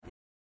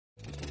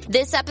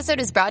This episode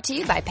is brought to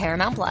you by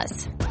Paramount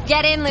Plus.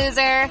 Get in,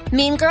 loser!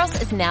 Mean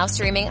Girls is now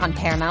streaming on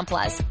Paramount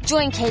Plus.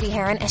 Join Katie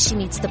Heron as she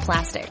meets the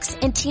plastics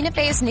in Tina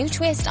Fey's new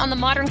twist on the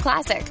modern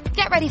classic.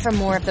 Get ready for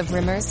more of the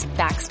rumors,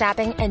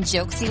 backstabbing, and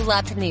jokes you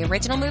loved from the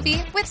original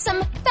movie with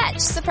some fetch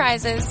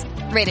surprises.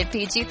 Rated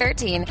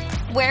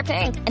PG-13. Wear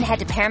pink and head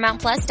to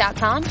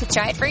ParamountPlus.com to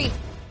try it free.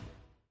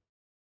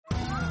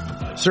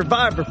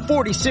 Survivor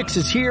 46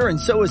 is here, and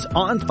so is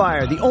On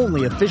Fire, the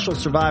only official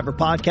Survivor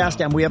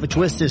podcast, and we have a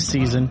twist this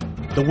season.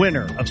 The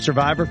winner of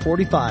Survivor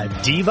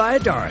 45, Dee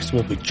Valladares,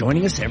 will be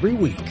joining us every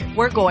week.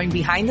 We're going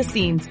behind the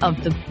scenes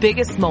of the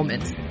biggest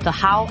moments, the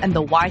how and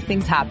the why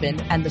things happen,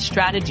 and the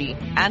strategy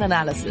and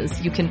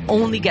analysis you can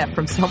only get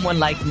from someone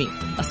like me,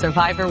 a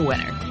Survivor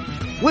winner.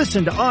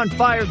 Listen to On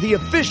Fire, the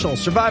official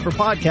Survivor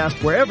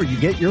podcast, wherever you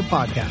get your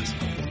podcast.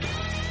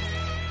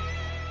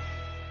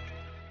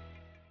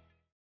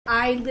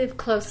 I live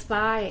close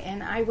by,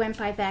 and I went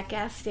by that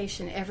gas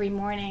station every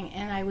morning,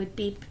 and I would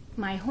beep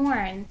my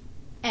horn,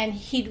 and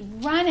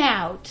he'd run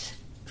out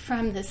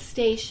from the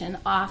station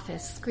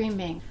office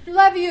screaming,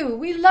 "Love you,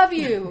 we love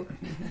you."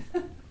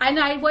 And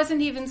I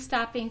wasn't even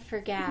stopping for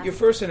gas. Your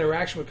first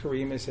interaction with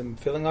Karim is him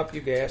filling up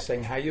your gas,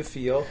 saying how you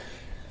feel,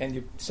 and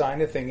you sign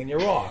the thing and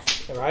you're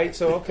off, all right?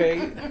 So,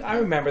 okay, I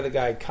remember the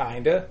guy,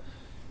 kinda.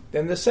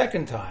 Then the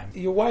second time,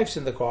 your wife's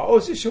in the car. Oh,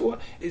 is this your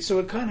wife? So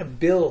it kind of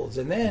builds,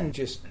 and then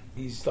just,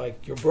 he's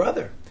like your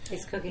brother.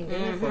 He's cooking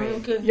dinner for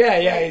you.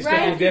 Yeah, he's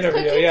cooking dinner for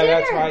you. Yeah, dinner.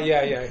 that's right.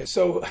 Yeah.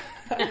 So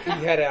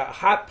he had a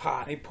hot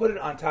pot, and he put it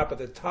on top of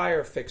the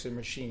tire fixing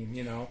machine,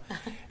 you know.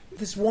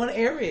 This one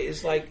area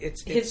is like,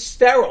 it's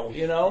sterile,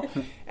 you know.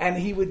 And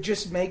he would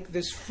just make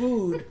this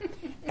food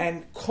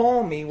and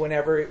call me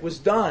whenever it was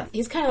done.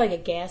 He's kind of like a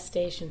gas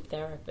station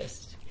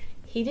therapist.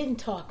 He didn't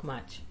talk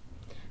much,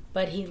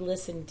 but he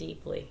listened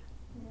deeply.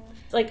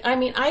 Like, I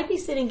mean, I'd be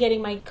sitting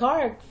getting my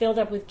car filled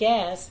up with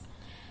gas,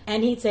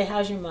 and he'd say,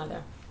 "How's your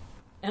mother?"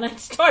 And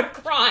I'd start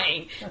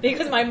crying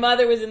because my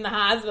mother was in the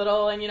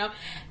hospital, and, you know,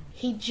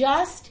 he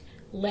just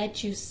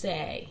let you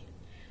say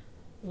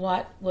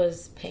what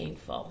was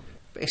painful.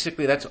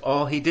 Basically, that's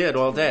all he did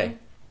all day.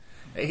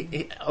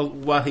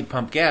 While he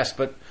pumped gas.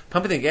 But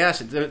pumping the gas,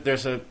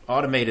 there's an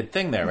automated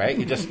thing there, right?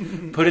 You just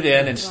put it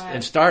in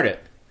and start it,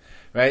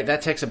 right?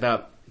 That takes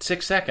about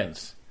 6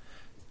 seconds.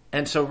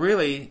 And so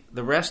really,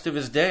 the rest of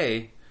his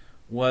day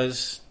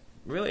was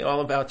really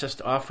all about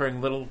just offering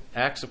little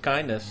acts of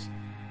kindness.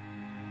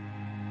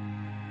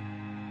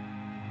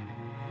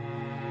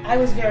 I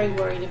was very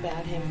worried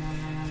about him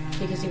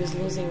because he was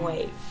losing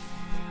weight.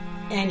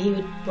 And he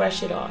would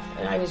brush it off.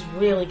 And I was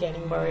really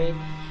getting worried.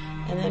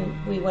 And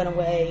then we went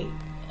away,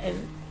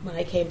 and when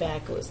I came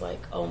back, it was like,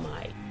 oh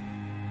my.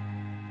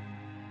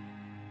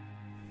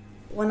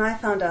 When I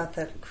found out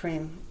that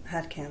Karim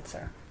had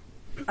cancer,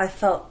 I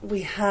felt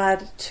we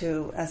had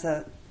to, as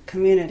a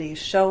community,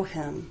 show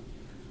him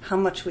how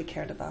much we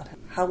cared about him,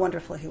 how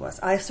wonderful he was.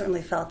 I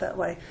certainly felt that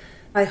way.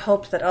 I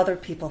hoped that other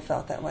people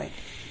felt that way.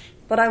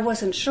 But I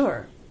wasn't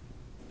sure.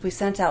 We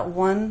sent out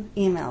one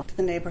email to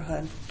the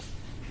neighborhood.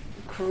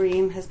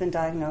 Karim has been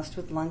diagnosed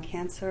with lung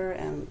cancer,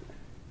 and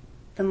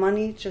the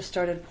money just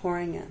started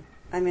pouring in.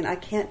 I mean, I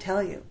can't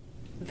tell you.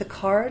 The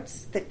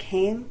cards that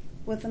came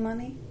with the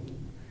money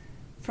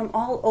from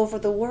all over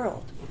the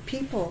world,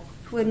 people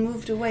who had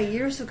moved away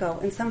years ago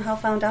and somehow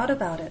found out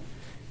about it.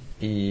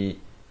 He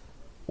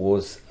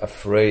was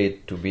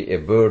afraid to be a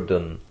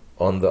burden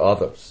on the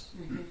others.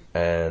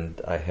 And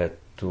I had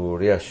to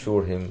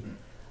reassure him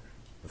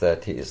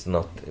that he is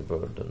not a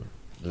burden.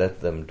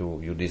 Let them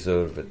do. You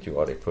deserve it. You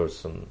are a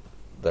person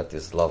that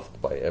is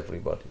loved by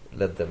everybody.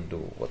 Let them do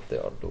what they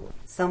are doing.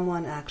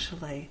 Someone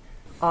actually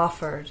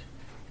offered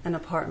an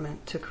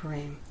apartment to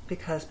Karim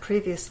because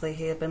previously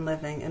he had been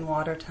living in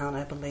Watertown,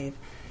 I believe,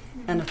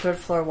 in a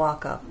third-floor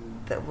walk-up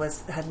that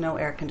had no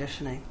air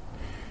conditioning.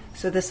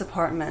 So this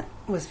apartment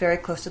was very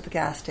close to the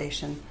gas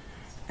station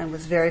and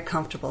was very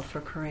comfortable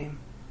for Karim.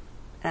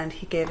 And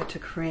he gave it to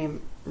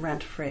Karim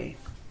rent-free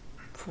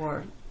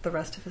for the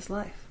rest of his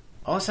life.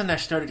 All of a sudden I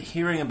started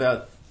hearing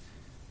about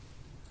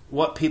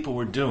what people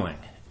were doing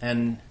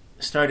and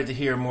started to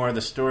hear more of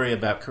the story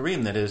about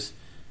Karim. That is,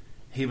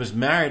 he was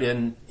married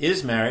and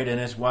is married, and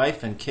his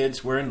wife and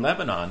kids were in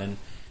Lebanon, and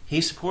he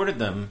supported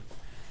them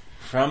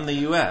from the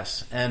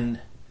U.S., and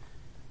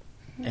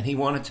he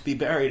wanted to be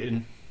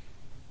buried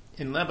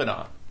in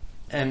Lebanon.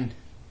 And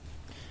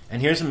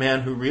here's a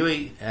man who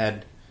really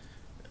had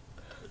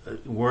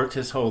worked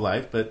his whole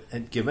life, but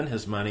had given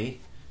his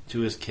money to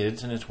his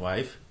kids and his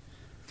wife.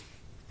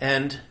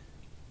 And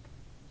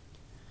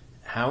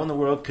how in the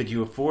world could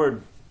you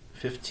afford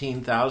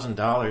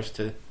 $15,000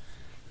 to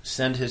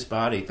send his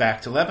body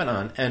back to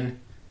Lebanon? And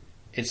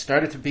it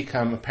started to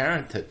become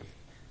apparent that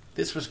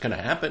this was going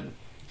to happen.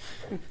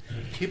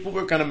 People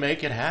were going to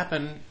make it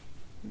happen.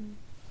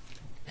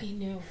 He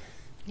knew.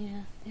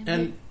 Yeah.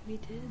 And we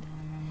did.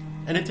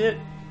 And it did.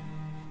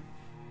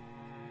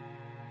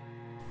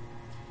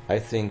 I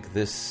think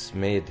this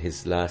made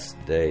his last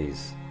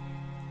days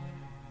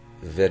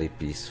very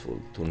peaceful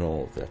to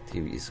know that he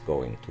is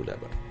going to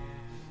Lebanon.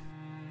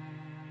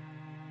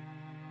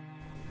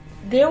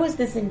 there was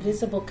this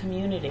invisible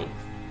community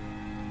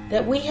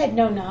that we had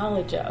no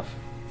knowledge of.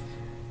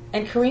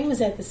 And Karim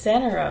was at the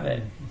center of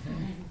it.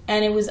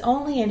 And it was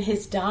only in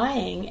his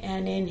dying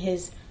and in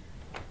his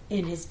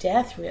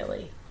death,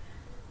 really,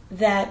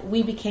 that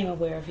we became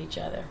aware of each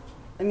other.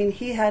 I mean,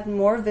 he had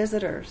more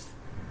visitors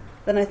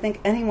than I think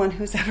anyone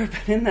who's ever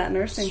been in that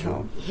nursing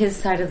home. His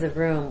side of the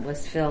room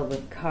was filled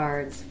with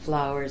cards,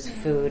 flowers,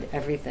 food,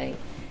 everything.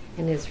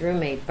 And his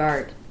roommate,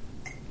 Bart,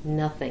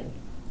 nothing.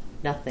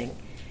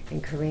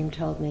 And Karim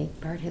told me,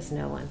 Bart has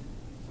no one.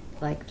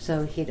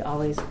 So he'd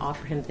always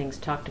offer him things,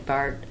 talk to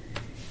Bart.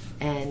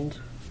 And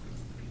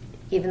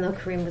even though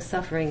Karim was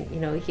suffering,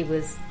 he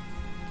was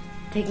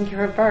taking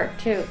care of Bart,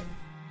 too.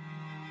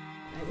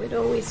 I would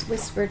always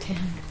whisper to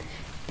him,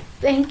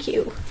 "Thank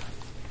you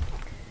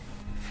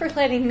for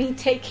letting me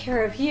take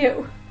care of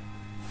you."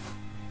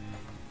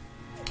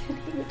 And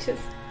he would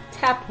just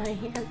tap my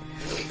hand.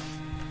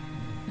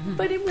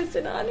 But it was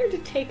an honor to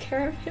take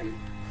care of him.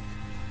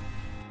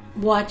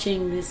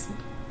 Watching this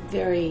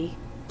very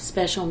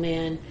special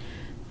man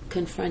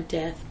confront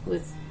death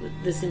with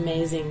this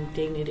amazing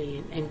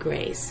dignity and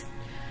grace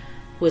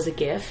was a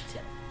gift.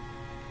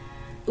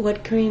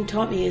 What Karim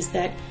taught me is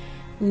that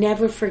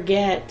never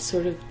forget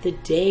sort of the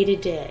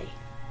day-to-day,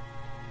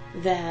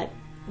 that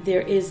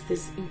there is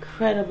this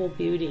incredible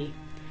beauty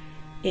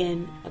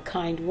in a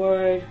kind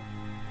word,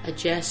 a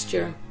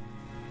gesture.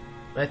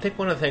 I think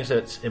one of the things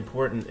that's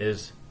important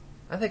is,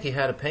 I think he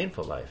had a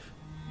painful life.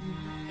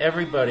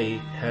 Everybody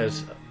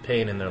has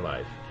pain in their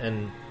life,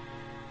 and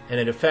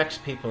it affects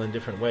people in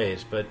different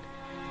ways, but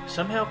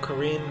somehow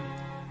Karim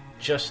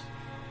just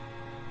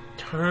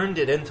turned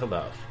it into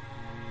love.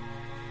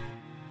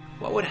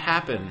 What would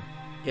happen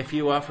if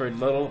you offered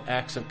little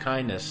acts of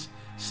kindness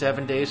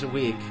 7 days a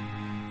week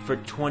for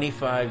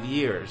 25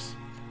 years?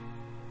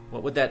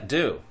 What would that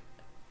do? It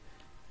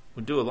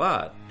would do a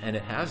lot, and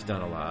it has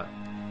done a lot.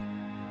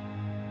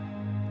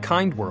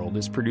 Kind World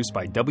is produced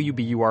by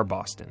WBUR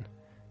Boston.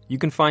 You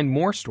can find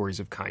more stories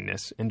of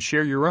kindness and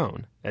share your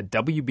own at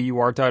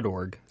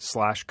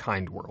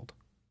wbur.org/kindworld.